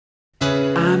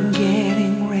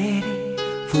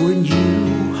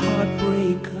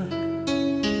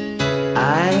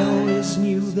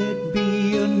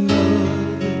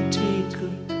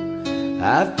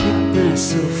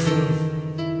myself up,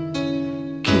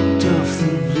 kicked off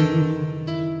the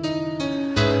blues.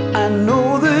 I know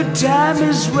the time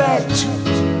is right to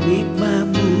make my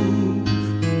move.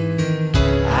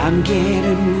 I'm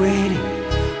getting ready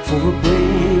for a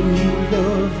brand new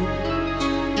love.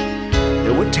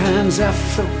 There were times I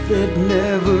felt there'd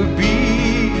never be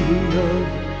love.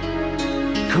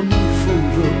 Coming from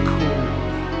the cold,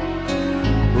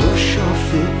 brush off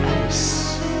the ice.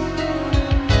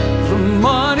 The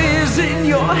money's in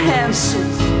your hands, so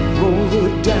roll the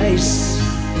dice.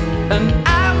 And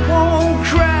I won't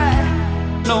cry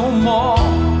no more.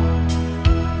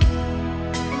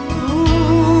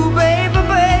 Ooh, baby,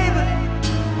 baby,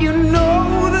 you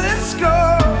know the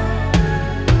score.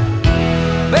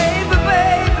 Baby,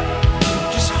 baby,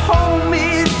 just hold me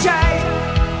tight.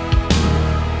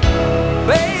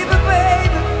 Baby,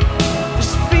 baby,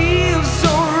 this feels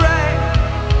so right.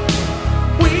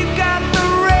 We've got the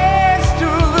rest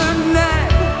of the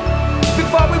night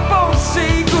before we both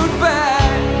say goodbye.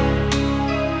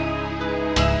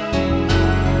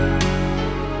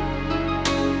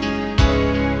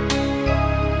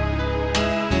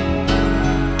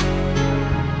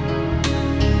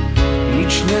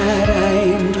 Each night I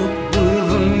end up with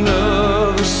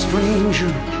another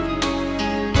stranger.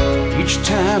 Each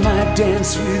time I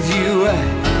dance with you, I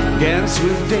dance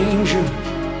with danger.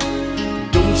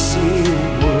 Don't say a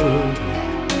word,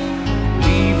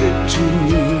 leave it to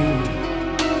me.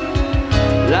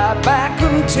 Lie back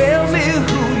and tell me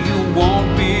who